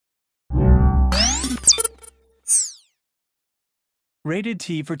Rated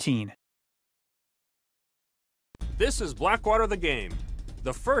T for teen. This is Blackwater the game,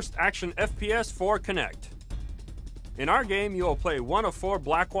 the first action FPS for Kinect. In our game, you will play one of 4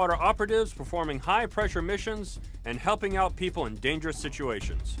 Blackwater operatives performing high-pressure missions and helping out people in dangerous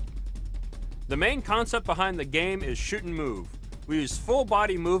situations. The main concept behind the game is shoot and move. We use full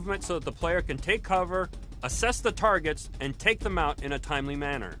body movement so that the player can take cover, assess the targets, and take them out in a timely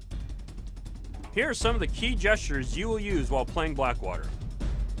manner. Here are some of the key gestures you will use while playing Blackwater.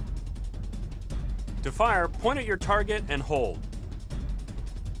 To fire, point at your target and hold.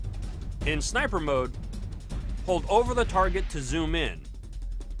 In sniper mode, hold over the target to zoom in.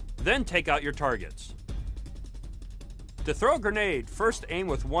 Then take out your targets. To throw a grenade, first aim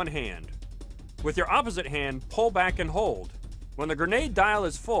with one hand. With your opposite hand, pull back and hold. When the grenade dial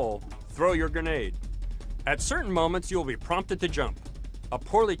is full, throw your grenade. At certain moments, you will be prompted to jump. A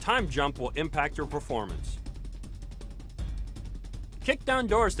poorly timed jump will impact your performance. Kick down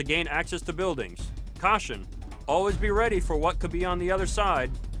doors to gain access to buildings. Caution, always be ready for what could be on the other side.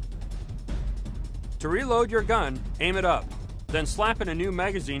 To reload your gun, aim it up, then slap in a new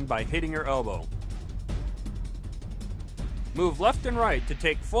magazine by hitting your elbow. Move left and right to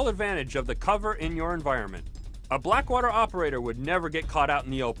take full advantage of the cover in your environment. A Blackwater operator would never get caught out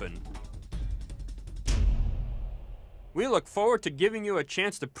in the open. We look forward to giving you a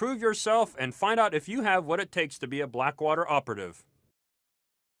chance to prove yourself and find out if you have what it takes to be a Blackwater operative.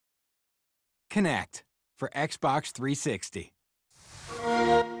 Kinect for Xbox 360.